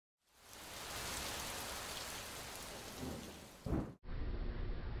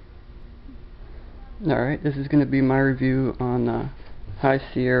Alright, this is going to be my review on the High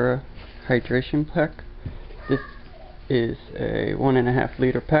Sierra Hydration Pack. This is a 1.5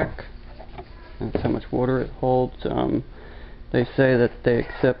 liter pack. That's how much water it holds. They say that they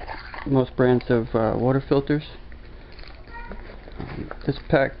accept most brands of water filters. This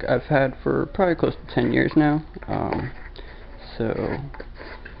pack I've had for probably close to 10 years now. So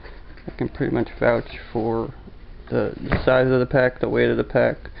I can pretty much vouch for the size of the pack, the weight of the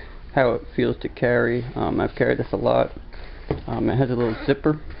pack, how it feels to carry. I've carried this a lot. It has a little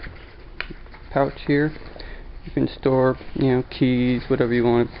zipper pouch here. You can store, keys, whatever you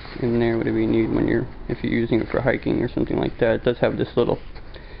want in there, whatever you need if you're using it for hiking or something like that. It does have this little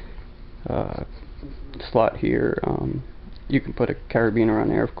slot here. You can put a carabiner on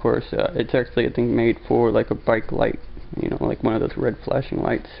there, of course. It's actually, I think, made for like a bike light, like one of those red flashing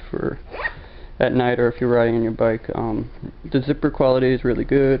lights for at night or if you're riding on your bike. The zipper quality is really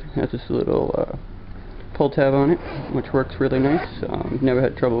good. It has this little pull tab on it, which works really nice. Never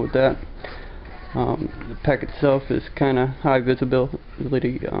had trouble with that. The pack itself is kind of high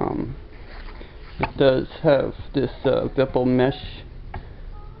visibility. It does have this Vepl mesh,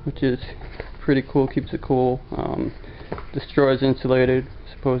 which is pretty cool, keeps it cool. The straw is insulated,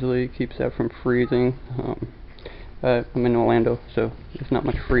 supposedly keeps that from freezing. I'm in Orlando, so there's not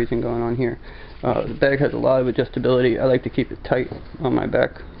much freezing going on here. The bag has a lot of adjustability. I like to keep it tight on my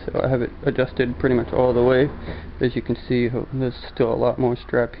back, so I have it adjusted pretty much all the way. As you can see, there's still a lot more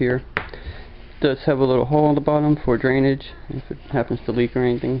strap here. It does have a little hole on the bottom for drainage if it happens to leak or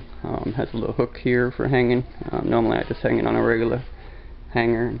anything. It has a little hook here for hanging. Normally I just hang it on a regular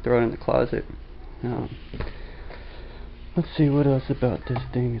hanger and throw it in the closet. Let's see what else about this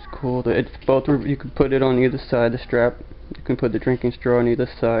thing is cool. It's both. You can put it on either side, the strap. You can put the drinking straw on either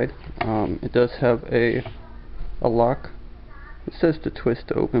side. It does have a lock. It says to twist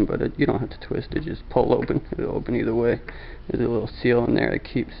to open, but you don't have to twist it. Just pull open. It'll open either way. There's a little seal in there that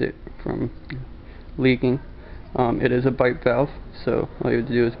keeps it from leaking. It is a bite valve, so all you have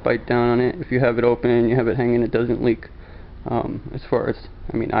to do is bite down on it. If you have it open and you have it hanging, it doesn't leak. As far as,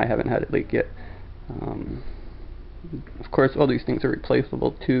 I haven't had it leak yet. Of course, all these things are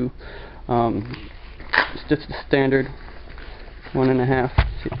replaceable too. It's just the standard 1.5.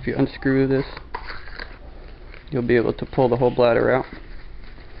 So if you unscrew this, you'll be able to pull the whole bladder out.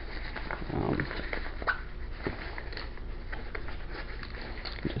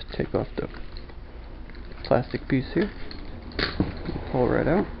 Just take off the plastic piece here, pull right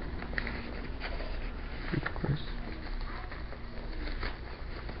out. Of course.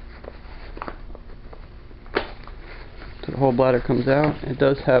 So the whole bladder comes out. It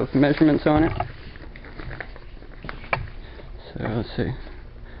does have measurements on it. So let's see.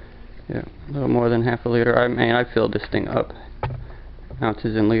 Yeah, a little more than half a liter. I filled this thing up.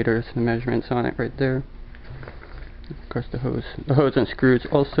 Ounces and liters. The measurements on it right there. Of course, the hose and screws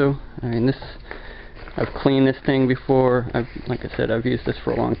also. I've cleaned this thing before. Like I said, I've used this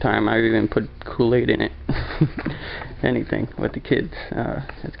for a long time. I've even put Kool-Aid in it. Anything with the kids.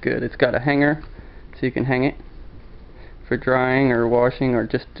 It's good. It's got a hanger, so you can hang it for drying or washing, or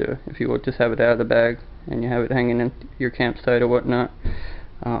just if you would just have it out of the bag and you have it hanging in your campsite or whatnot.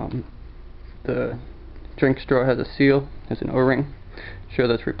 The drink straw has a seal, has an O-ring. Sure,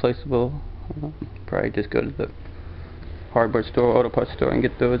 that's replaceable. Probably just go to the hardware store, auto parts store, and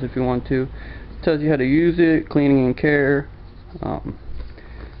get those if you want to. It tells you how to use it, cleaning and care.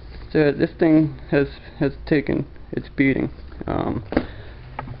 So this thing has taken its beating.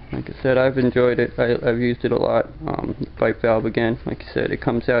 Like I said, I've enjoyed it. I've used it a lot. Bite valve again, like I said, it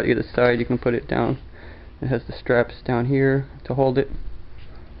comes out either side. You can put it down. It has the straps down here to hold it,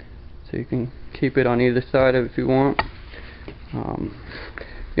 so you can keep it on either side if you want.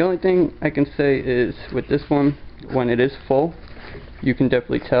 The only thing I can say is with this one, when it is full, you can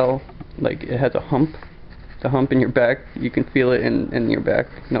definitely tell, like, it has a hump. The hump in your back, you can feel it in your back,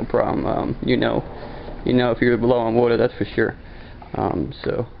 no problem. You know if you're low on water, that's for sure.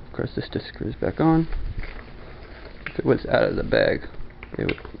 So of course this just screws back on. If it was out of the bag, it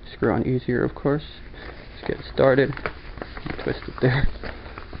would screw on easier, of course. Let's get it started. Twist it there.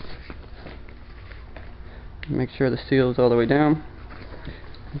 Make sure the seal is all the way down.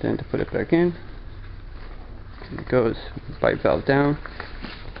 And then to put it back in, it goes bite valve down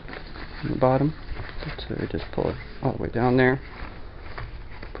on the bottom. So we just pull it all the way down there.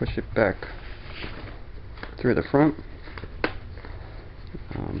 Push it back through the front.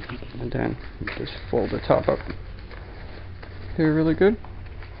 And then just fold the top up here really good.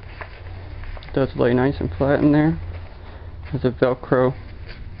 It does lay nice and flat in there. There's a Velcro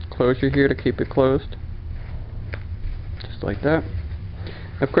closure here to keep it closed, just like that.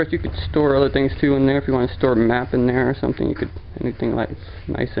 Of course, you could store other things too in there. If you want to store a map in there or something, you could, anything like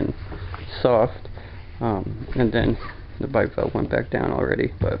nice and soft. And then the bike valve went back down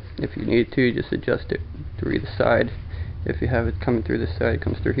already, but if you need to, just adjust it through either side. If you have it coming through this side, it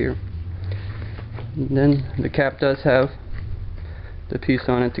comes through here. And then the cap does have the piece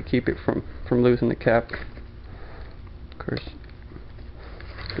on it to keep it from losing the cap. Of course,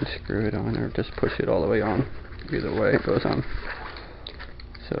 you can screw it on or just push it all the way on. Either way it goes on.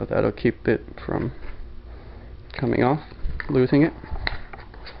 So that'll keep it from coming off, losing it.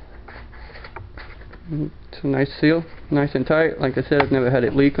 It's a nice seal, nice and tight. Like I said, I've never had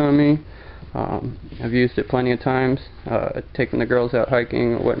it leak on me. I've used it plenty of times, taking the girls out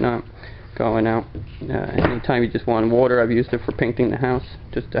hiking or whatnot, going out. Anytime you just want water, I've used it for painting the house,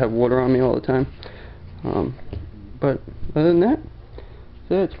 just to have water on me all the time. But other than that,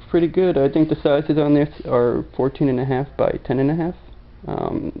 it's pretty good. I think the sizes on this are 14.5 by 10.5.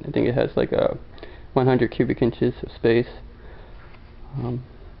 I think it has like a 100 cubic inches of space.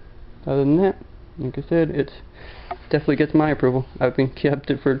 Other than that, like I said, it definitely gets my approval. I've been kept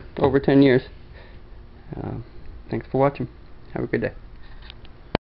it for over 10 years. Thanks for watching. Have a good day.